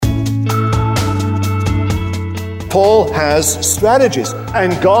Paul has strategies,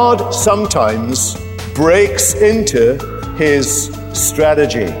 and God sometimes breaks into his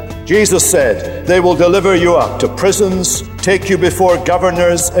strategy. Jesus said, they will deliver you up to prisons, take you before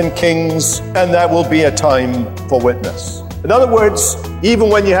governors and kings, and that will be a time for witness. In other words, even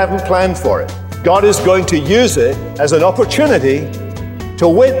when you haven't planned for it, God is going to use it as an opportunity to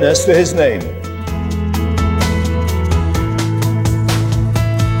witness to his name.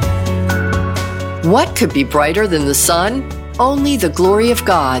 What could be brighter than the sun? Only the glory of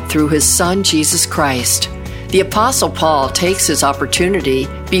God through his Son, Jesus Christ. The Apostle Paul takes his opportunity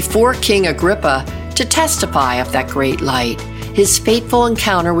before King Agrippa to testify of that great light, his fateful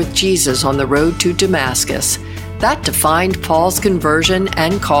encounter with Jesus on the road to Damascus. That defined Paul's conversion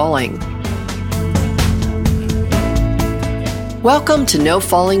and calling. Welcome to No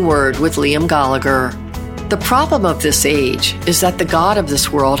Falling Word with Liam Gallagher. The problem of this age is that the God of this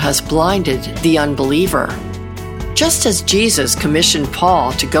world has blinded the unbeliever. Just as Jesus commissioned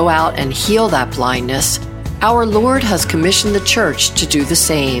Paul to go out and heal that blindness, our Lord has commissioned the church to do the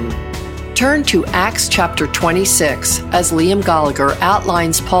same. Turn to Acts chapter 26 as Liam Gallagher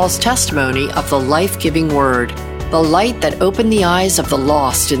outlines Paul's testimony of the life-giving word, the light that opened the eyes of the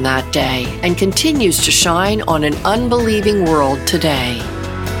lost in that day and continues to shine on an unbelieving world today.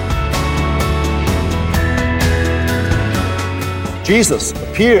 Jesus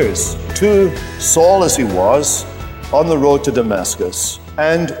appears to Saul as he was on the road to Damascus.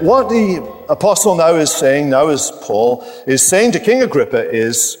 And what the apostle now is saying, now as Paul is saying to King Agrippa,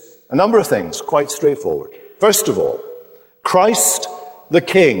 is a number of things, quite straightforward. First of all, Christ the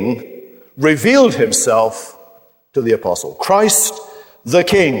King revealed himself to the apostle. Christ the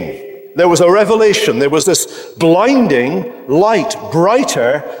King. There was a revelation. There was this blinding light,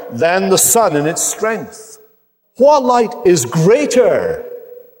 brighter than the sun in its strength. What light is greater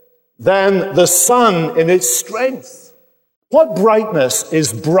than the sun in its strength? What brightness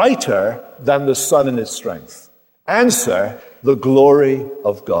is brighter than the sun in its strength? Answer, the glory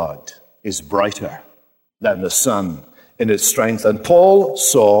of God is brighter than the sun in its strength. And Paul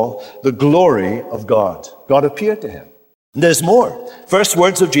saw the glory of God. God appeared to him. And there's more. First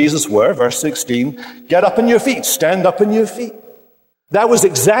words of Jesus were, verse 16, get up on your feet, stand up on your feet. That was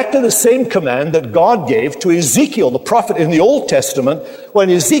exactly the same command that God gave to Ezekiel, the prophet in the Old Testament, when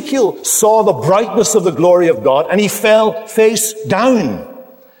Ezekiel saw the brightness of the glory of God, and he fell face down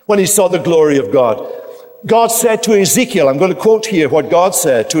when he saw the glory of God. God said to Ezekiel, I'm going to quote here what God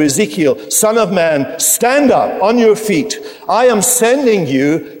said to Ezekiel, Son of man, stand up on your feet. I am sending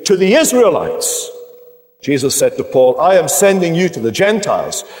you to the Israelites. Jesus said to Paul, I am sending you to the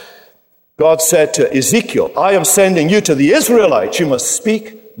Gentiles. God said to Ezekiel, I am sending you to the Israelites. You must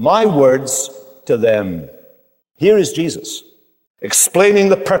speak my words to them. Here is Jesus explaining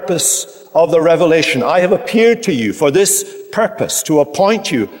the purpose of the revelation. I have appeared to you for this purpose, to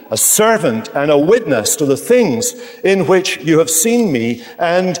appoint you a servant and a witness to the things in which you have seen me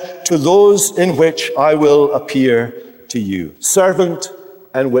and to those in which I will appear to you. Servant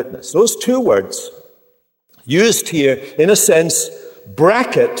and witness. Those two words used here, in a sense,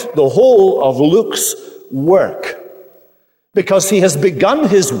 bracket the whole of Luke's work, because he has begun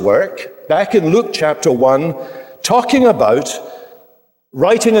his work back in Luke chapter 1 talking about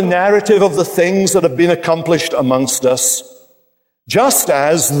writing a narrative of the things that have been accomplished amongst us, just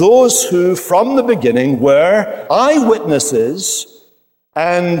as those who from the beginning were eyewitnesses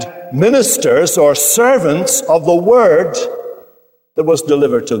and ministers or servants of the word that was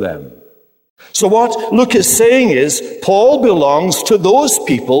delivered to them. So what Luke is saying is, Paul belongs to those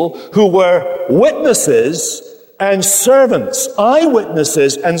people who were witnesses and servants,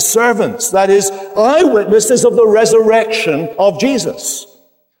 eyewitnesses and servants. That is, eyewitnesses of the resurrection of Jesus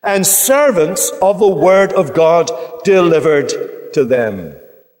and servants of the word of God delivered to them.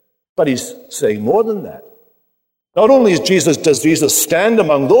 But he's saying more than that. Not only does Jesus stand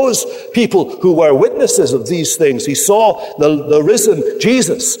among those people who were witnesses of these things. He saw the risen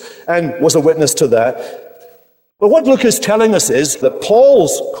Jesus and was a witness to that. But what Luke is telling us is that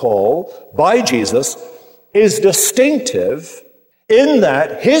Paul's call by Jesus is distinctive in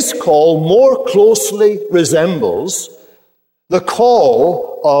that his call more closely resembles the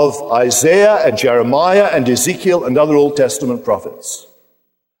call of Isaiah and Jeremiah and Ezekiel and other Old Testament prophets.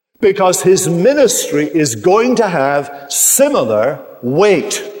 Because his ministry is going to have similar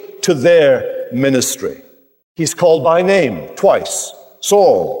weight to their ministry. He's called by name twice.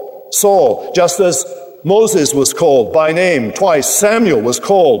 Saul, Saul, just as Moses was called by name twice. Samuel was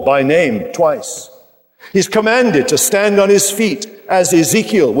called by name twice. He's commanded to stand on his feet as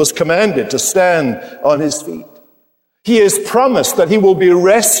Ezekiel was commanded to stand on his feet. He is promised that he will be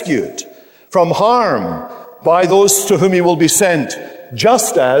rescued from harm by those to whom he will be sent,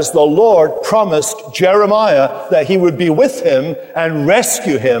 just as the Lord promised Jeremiah that he would be with him and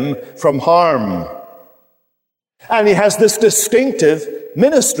rescue him from harm. And he has this distinctive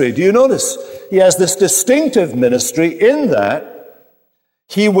ministry. Do you notice? He has this distinctive ministry in that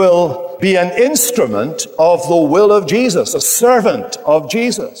he will be an instrument of the will of Jesus, a servant of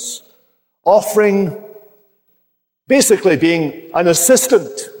Jesus, basically being an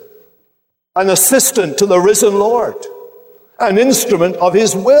assistant to the risen Lord, an instrument of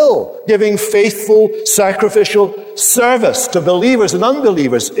his will, giving faithful, sacrificial service to believers and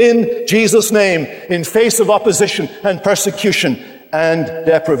unbelievers in Jesus' name, in face of opposition and persecution and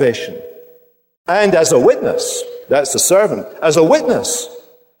deprivation. And as a witness, that's the servant, as a witness,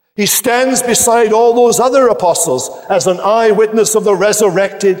 he stands beside all those other apostles as an eyewitness of the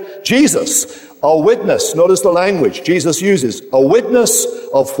resurrected Jesus. A witness, notice the language Jesus uses, a witness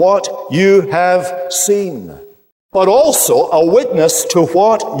of what you have seen, but also a witness to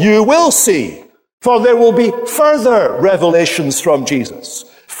what you will see. For there will be further revelations from Jesus,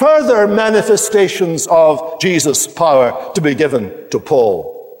 further manifestations of Jesus' power to be given to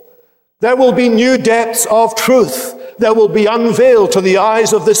Paul. There will be new depths of truth that will be unveiled to the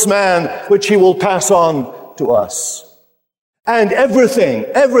eyes of this man, which he will pass on to us. And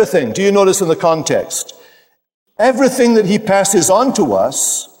everything, do you notice in the context? Everything that he passes on to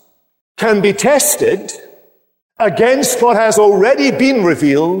us can be tested against what has already been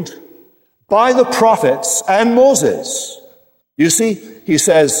revealed by the prophets and Moses. You see, he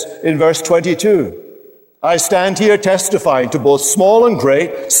says in verse 22, I stand here testifying to both small and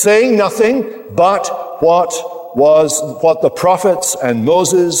great, saying nothing but what the prophets and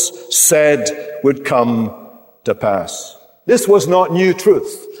Moses said would come to pass. This was not new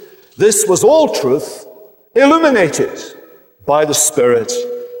truth. This was old truth illuminated by the Spirit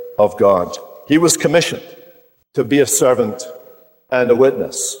of God. He was commissioned to be a servant and a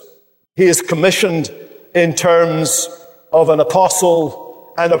witness. He is commissioned in terms of an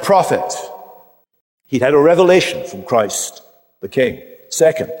apostle and a prophet. He had a revelation from Christ, the King.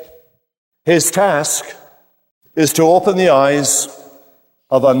 Second, his task is to open the eyes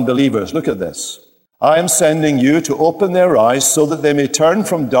of unbelievers. Look at this. I am sending you to open their eyes so that they may turn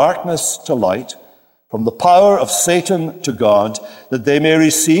from darkness to light, from the power of Satan to God, that they may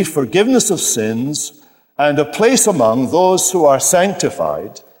receive forgiveness of sins and a place among those who are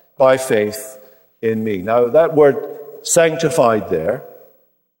sanctified by faith in me. Now, that word sanctified there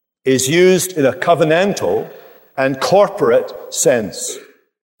is used in a covenantal and corporate sense.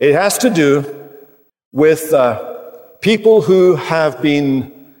 It has to do with people who have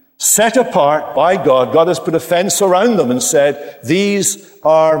been set apart by God. God has put a fence around them and said, these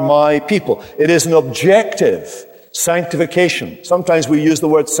are my people. It is an objective sanctification. Sometimes we use the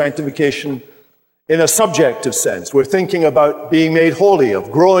word sanctification in a subjective sense. We're thinking about being made holy,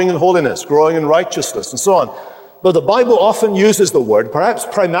 of growing in holiness, growing in righteousness, and so on. But the Bible often uses the word, perhaps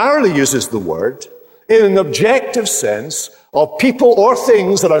primarily uses the word, in an objective sense of people or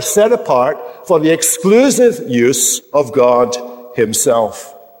things that are set apart for the exclusive use of God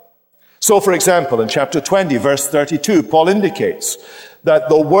himself. So, for example, in chapter 20, verse 32, Paul indicates that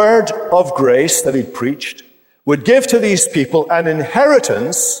the word of grace that he preached would give to these people an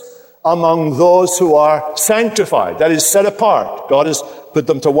inheritance among those who are sanctified, that is, set apart. God has put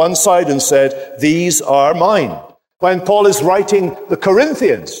them to one side and said, these are mine. When Paul is writing the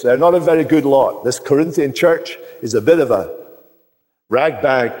Corinthians, they're not a very good lot. This Corinthian church is a bit of a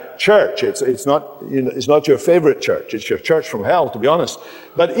ragbag church. It's not your favorite church. It's your church from hell, to be honest.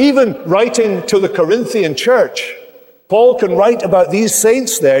 But even writing to the Corinthian church, Paul can write about these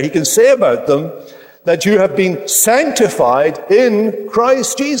saints there. He can say about them that you have been sanctified in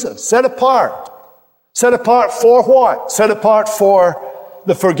Christ Jesus, set apart. Set apart for what? Set apart for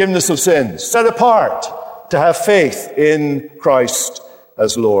the forgiveness of sins. Set apart to have faith in Christ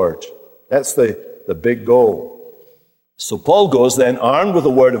as Lord. That's the big goal. So Paul goes then armed with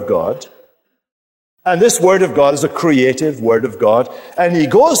the Word of God. And this Word of God is a creative Word of God. And he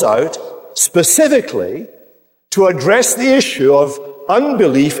goes out specifically to address the issue of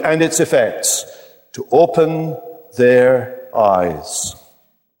unbelief and its effects, to open their eyes.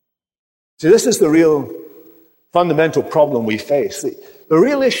 See, this is the real fundamental problem we face. The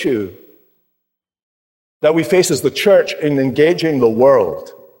real issue that we face as the church in engaging the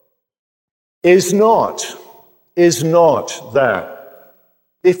world is not that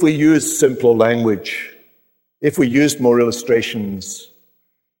if we use simpler language, if we used more illustrations,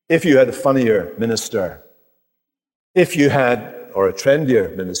 if you had a funnier minister, if you had, or a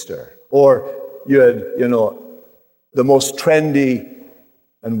trendier minister, or you had, the most trendy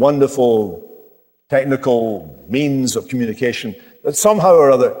and wonderful technical means of communication, but somehow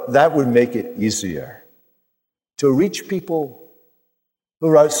or other, that would make it easier to reach people who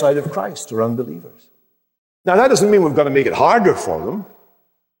are outside of Christ, who are unbelievers. Now, that doesn't mean we've got to make it harder for them.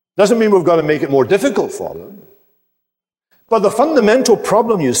 Doesn't mean we've got to make it more difficult for them. But the fundamental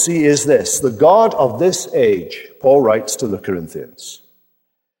problem, you see, is this. The God of this age, Paul writes to the Corinthians,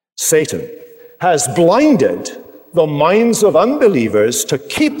 Satan, has blinded the minds of unbelievers to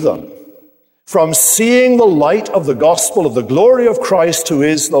keep them from seeing the light of the gospel of the glory of Christ, who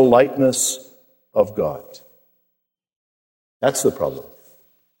is the likeness of God. That's the problem.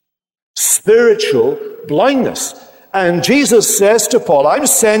 Spiritual blindness. And Jesus says to Paul, I'm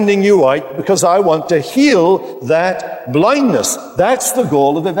sending you out because I want to heal that blindness. That's the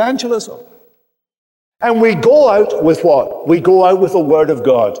goal of evangelism. And we go out with what? We go out with the Word of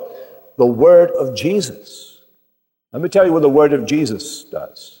God, the Word of Jesus. Let me tell you what the Word of Jesus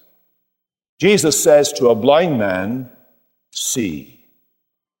does. Jesus says to a blind man, see.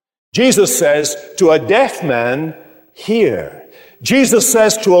 Jesus says to a deaf man, hear. Jesus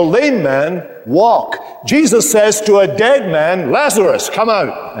says to a lame man, walk. Jesus says to a dead man, Lazarus, come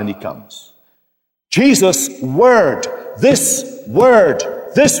out. And he comes. Jesus' word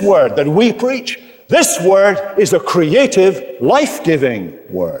that we preach, this word is a creative, life-giving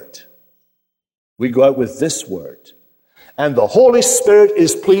word. We go out with this word. And the Holy Spirit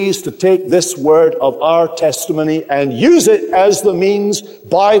is pleased to take this word of our testimony and use it as the means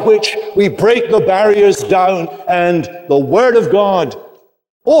by which we break the barriers down, and the Word of God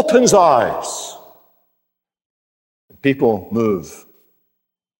opens eyes. People move.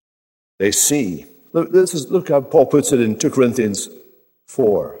 They see. Look how Paul puts it in 2 Corinthians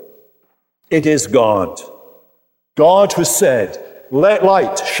 4. It is God. God who said, let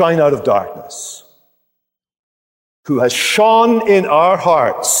light shine out of darkness, who has shone in our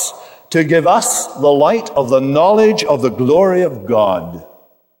hearts to give us the light of the knowledge of the glory of God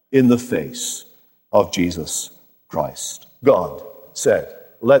in the face of Jesus Christ. God said,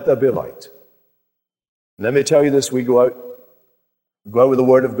 let there be light. Let me tell you this, we go out with the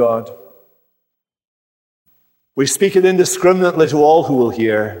Word of God. We speak it indiscriminately to all who will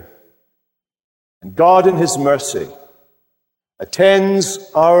hear. And God in His mercy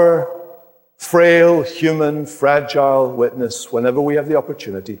attends our frail, human, fragile witness whenever we have the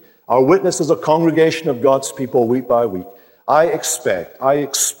opportunity. Our witness is a congregation of God's people week by week. I expect, I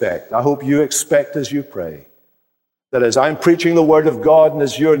hope you expect as you pray, that as I'm preaching the Word of God and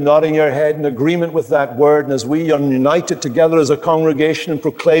as you're nodding your head in agreement with that Word, and as we are united together as a congregation in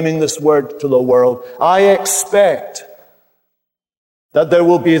proclaiming this Word to the world, I expect that there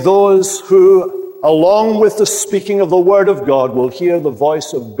will be those who, along with the speaking of the Word of God, will hear the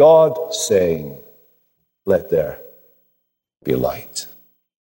voice of God saying, let there be light.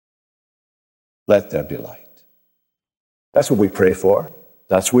 Let there be light. That's what we pray for.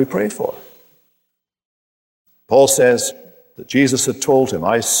 That's what we pray for. Paul says that Jesus had told him,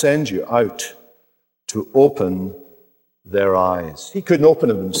 I send you out to open their eyes. He couldn't open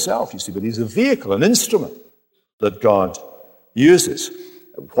them himself, you see, but he's a vehicle, an instrument that God uses.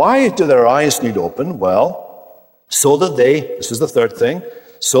 Why do their eyes need open? Well, so that this is the third thing,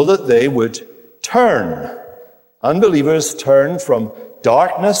 so that they would turn. Unbelievers turn from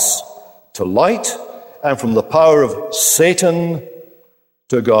darkness to light and from the power of Satan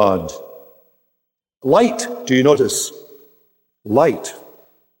to God. Light, do you notice? Light,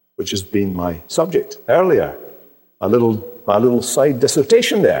 which has been my subject earlier. My little side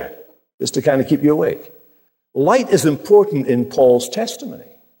dissertation there, just to kind of keep you awake. Light is important in Paul's testimony.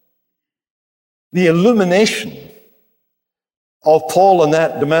 The illumination of Paul on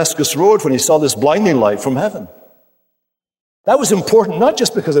that Damascus road when he saw this blinding light from heaven. That was important not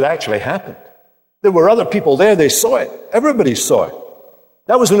just because it actually happened. There were other people there, they saw it. Everybody saw it.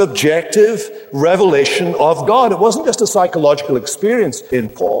 That was an objective revelation of God. It wasn't just a psychological experience in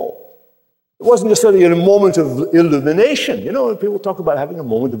Paul. It wasn't just a moment of illumination. You know, people talk about having a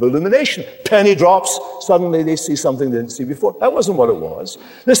moment of illumination. Penny drops, suddenly they see something they didn't see before. That wasn't what it was.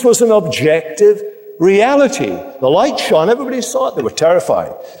 This was an objective reality. The light shone, everybody saw it, they were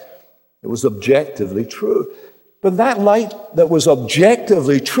terrified. It was objectively true. But that light that was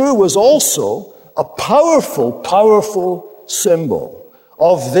objectively true was also a powerful, powerful symbol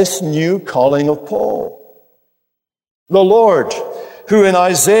of this new calling of Paul. The Lord, who in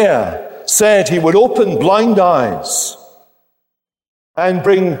Isaiah said he would open blind eyes and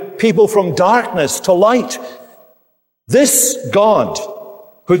bring people from darkness to light. This God,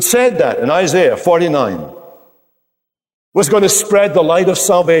 who'd said that in Isaiah 49, was going to spread the light of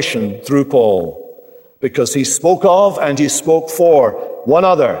salvation through Paul, because he spoke of and he spoke for one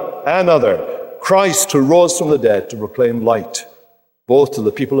other, another, Christ who rose from the dead to proclaim light, both to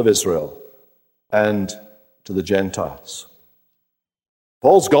the people of Israel and to the Gentiles.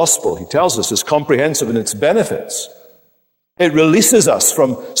 Paul's gospel, he tells us, is comprehensive in its benefits. It releases us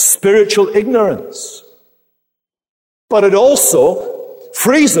from spiritual ignorance. But it also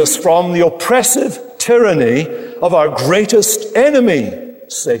frees us from the oppressive tyranny of our greatest enemy,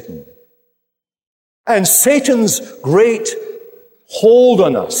 Satan. And Satan's great hold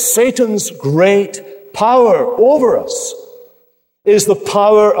on us, Satan's great power over us, is the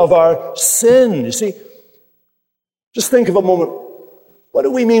power of our sin. You see, just think of a moment. What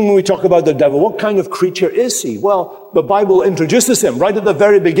do we mean when we talk about the devil? What kind of creature is he? Well, the Bible introduces him right at the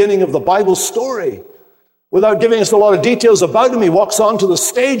very beginning of the Bible story. Without giving us a lot of details about him, he walks onto the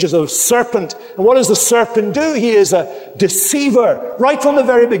stage as a serpent. And what does the serpent do? He is a deceiver right from the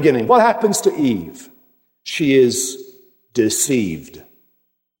very beginning. What happens to Eve? She is deceived.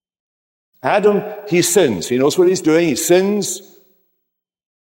 Adam, he sins. He knows what he's doing. He sins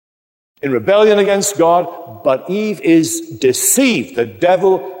in rebellion against God, but Eve is deceived. The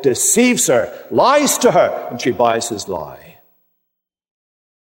devil deceives her, lies to her, and she buys his lie.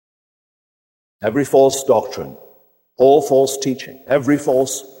 Every false doctrine, all false teaching, every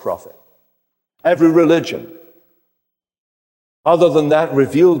false prophet, every religion, other than that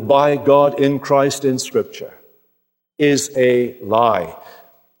revealed by God in Christ in Scripture, is a lie.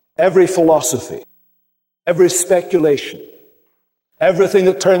 Every philosophy, every speculation, everything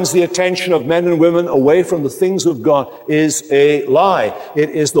that turns the attention of men and women away from the things of God is a lie.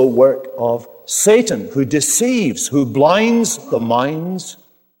 It is the work of Satan, who deceives, who blinds the minds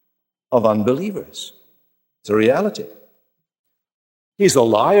of unbelievers. It's a reality. He's a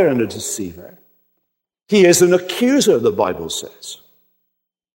liar and a deceiver. He is an accuser, the Bible says.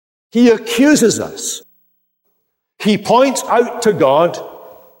 He accuses us. He points out to God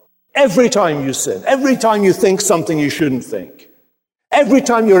every time you sin, every time you think something you shouldn't think, every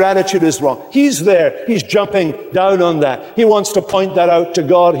time your attitude is wrong. He's there. He's jumping down on that. He wants to point that out to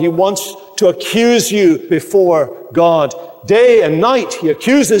God. He wants to accuse you before God. Day and night, he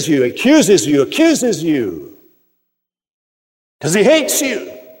accuses you, accuses you, accuses you. Because he hates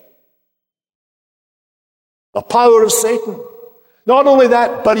you. The power of Satan. Not only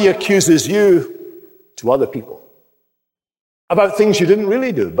that, but he accuses you to other people about things you didn't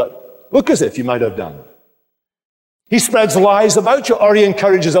really do, but look as if you might have done. He spreads lies about you, or he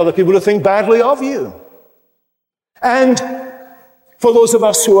encourages other people to think badly of you. And for those of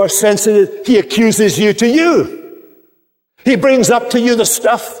us who are sensitive, he accuses you to you. He brings up to you the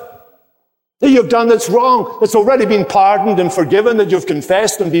stuff that you've done that's wrong, that's already been pardoned and forgiven, that you've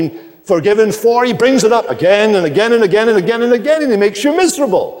confessed and been forgiven for. He brings it up again and again and again and again and again, and he makes you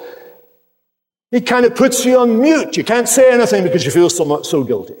miserable. He kind of puts you on mute. You can't say anything because you feel so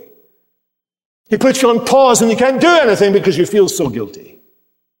guilty. He puts you on pause and you can't do anything because you feel so guilty.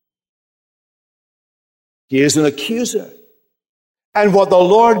 He is an accuser. And what the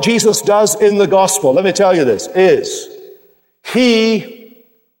Lord Jesus does in the gospel, let me tell you this, is he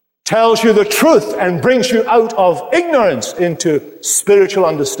tells you the truth and brings you out of ignorance into spiritual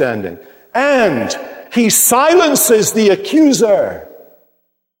understanding. And he silences the accuser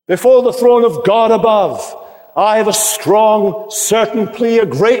before the throne of God above. I have a strong, certain plea, a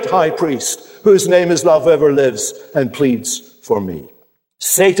great high priest, whose name is love, ever lives and pleads for me.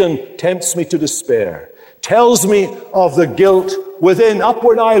 Satan tempts me to despair, tells me of the guilt within.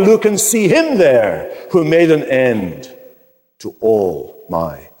 Upward I look and see him there who made an end to all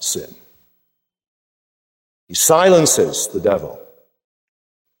my sin. He silences the devil.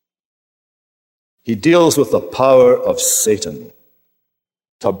 He deals with the power of Satan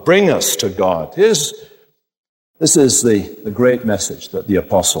to bring us to God. This is the great message that the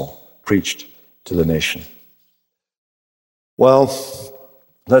apostle preached to the nation. Well,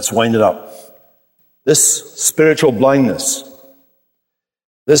 let's wind it up. This spiritual blindness,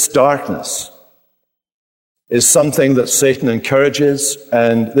 this darkness, is something that Satan encourages,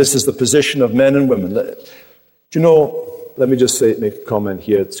 and this is the position of men and women. Do you know, let me just make a comment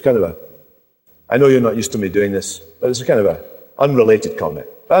here. It's kind of I know you're not used to me doing this, but it's kind of an unrelated comment.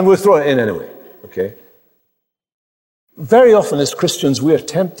 But I'm going to throw it in anyway, okay? Very often as Christians, we are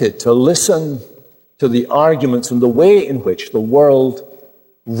tempted to listen to the arguments and the way in which the world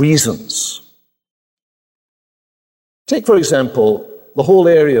reasons. Take, for example, the whole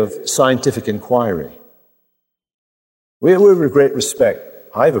area of scientific inquiry. We have a great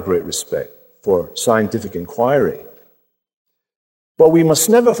respect, I have a great respect for scientific inquiry. But we must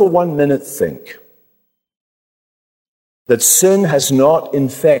never for 1 minute think that sin has not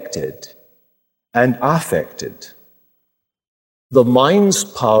infected and affected the mind's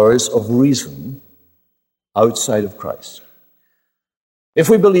powers of reason outside of Christ. If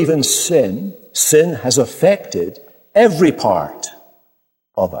we believe in sin, sin has affected every part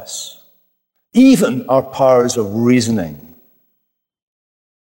of us, even our powers of reasoning,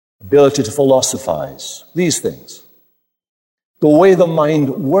 ability to philosophize, these things. The way the mind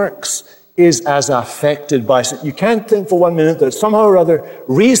works is as affected by sin. You can't think for 1 minute that somehow or other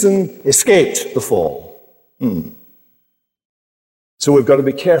reason escaped the fall. So we've got to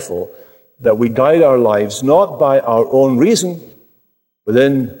be careful that we guide our lives not by our own reason,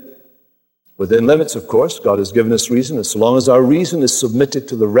 within limits, of course. God has given us reason. As long as our reason is submitted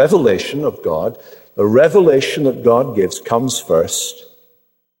to the revelation of God, the revelation that God gives comes first,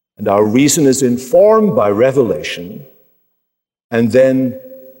 and our reason is informed by revelation, and then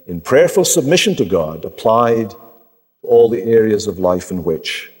in prayerful submission to God, applied to all the areas of life in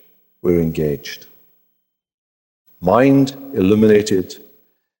which we're engaged. Mind illuminated.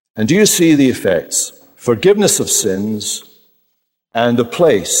 And do you see the effects? Forgiveness of sins and a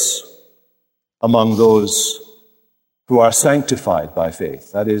place among those who are sanctified by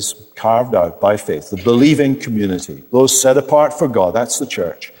faith. That is, carved out by faith. The believing community. Those set apart for God. That's the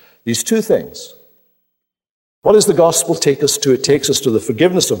church. These two things. What does the gospel take us to? It takes us to the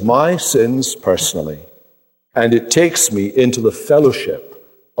forgiveness of my sins personally. And it takes me into the fellowship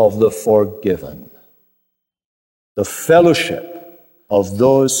of the forgiven. The fellowship of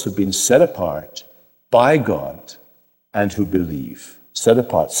those who've been set apart by God and who believe. Set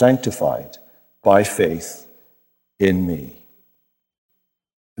apart, sanctified by faith in me.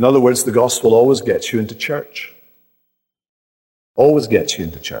 In other words, the gospel always gets you into church. Always gets you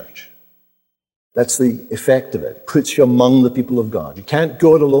into church. That's the effect of it. Puts you among the people of God. You can't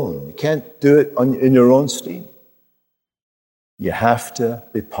go it alone. You can't do it in your own steam. You have to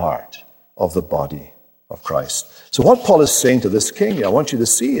be part of the body of Christ. So what Paul is saying to this king, I want you to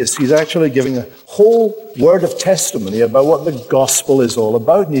see, is he's actually giving a whole word of testimony about what the gospel is all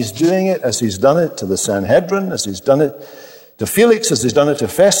about. And he's doing it as he's done it to the Sanhedrin, as he's done it to Felix, as he's done it to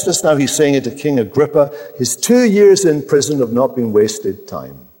Festus. Now he's saying it to King Agrippa. His 2 years in prison have not been wasted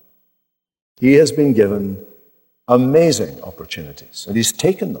time. He has been given amazing opportunities, and he's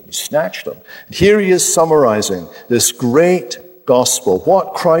taken them, he's snatched them. And here he is summarizing this great gospel,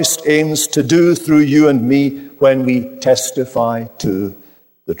 what Christ aims to do through you and me when we testify to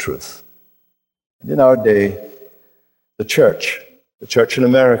the truth. And in our day, the church in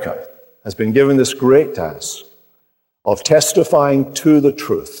America, has been given this great task of testifying to the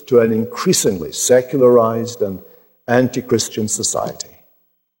truth to an increasingly secularized and anti-Christian society.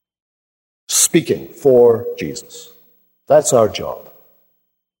 Speaking for Jesus. That's our job.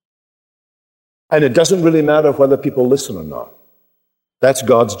 And it doesn't really matter whether people listen or not. That's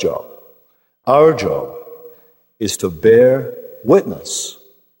God's job. Our job is to bear witness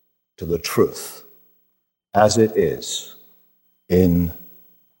to the truth as it is in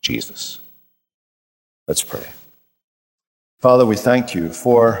Jesus. Let's pray. Father, we thank you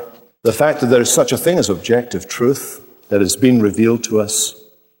for the fact that there is such a thing as objective truth that has been revealed to us.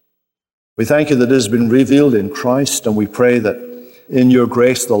 We thank you that it has been revealed in Christ, and we pray that in your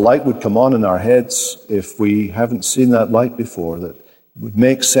grace the light would come on in our heads if we haven't seen that light before, that it would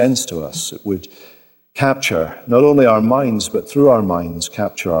make sense to us. It would capture not only our minds, but through our minds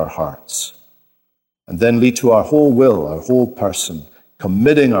capture our hearts, and then lead to our whole will, our whole person,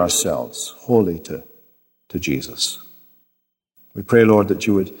 committing ourselves wholly to Jesus. We pray, Lord, that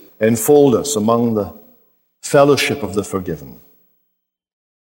you would enfold us among the fellowship of the forgiven.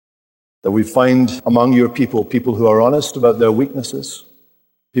 That we find among your people who are honest about their weaknesses,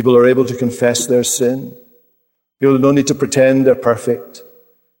 people who are able to confess their sin, people who don't need to pretend they're perfect,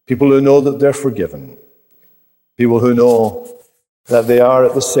 people who know that they're forgiven, people who know that they are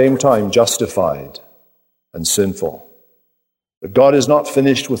at the same time justified and sinful, that God is not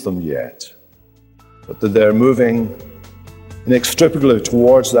finished with them yet, but that they're moving inextricably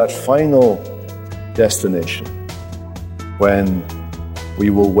towards that final destination when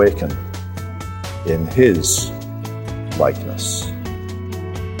we will waken in his likeness.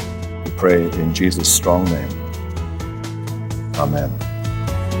 We pray in Jesus' strong name. Amen.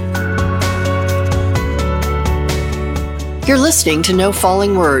 You're listening to No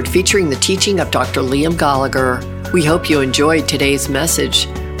Falling Word, featuring the teaching of Dr. Liam Gallagher. We hope you enjoyed today's message.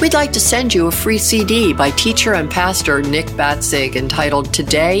 We'd like to send you a free CD by teacher and pastor Nick Batzig entitled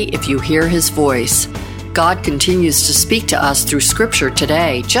Today If You Hear His Voice. God continues to speak to us through Scripture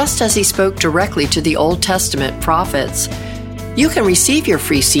today, just as he spoke directly to the Old Testament prophets. You can receive your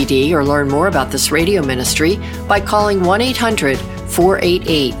free CD or learn more about this radio ministry by calling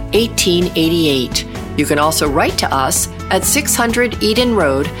 1-800-488-1888. You can also write to us at 600 Eden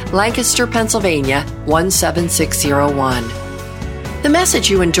Road, Lancaster, Pennsylvania, 17601. The message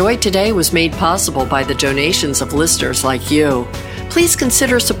you enjoyed today was made possible by the donations of listeners like you. Please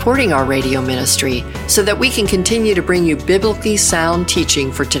consider supporting our radio ministry so that we can continue to bring you biblically sound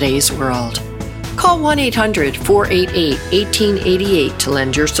teaching for today's world. Call 1-800-488-1888 to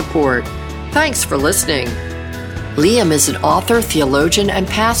lend your support. Thanks for listening. Liam is an author, theologian, and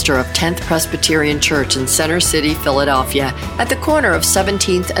pastor of 10th Presbyterian Church in Center City, Philadelphia, at the corner of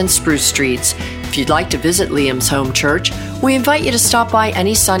 17th and Spruce Streets. If you'd like to visit Liam's home church, we invite you to stop by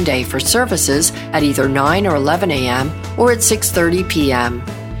any Sunday for services at either 9 or 11 a.m. or at 6:30 p.m.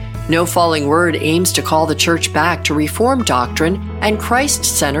 No Falling Word aims to call the church back to Reformed doctrine and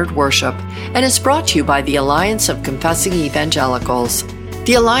Christ-centered worship, and is brought to you by the Alliance of Confessing Evangelicals.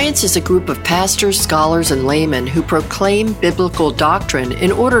 The Alliance is a group of pastors, scholars, and laymen who proclaim biblical doctrine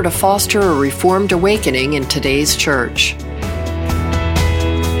in order to foster a Reformed awakening in today's church.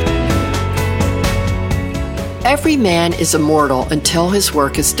 Every man is immortal until his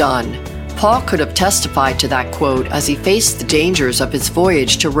work is done. Paul could have testified to that quote as he faced the dangers of his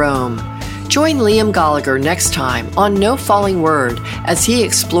voyage to Rome. Join Liam Gallagher next time on No Falling Word as he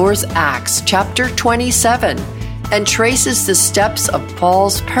explores Acts chapter 27 and traces the steps of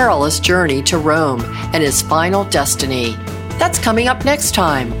Paul's perilous journey to Rome and his final destiny. That's coming up next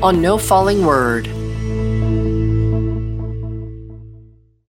time on No Falling Word.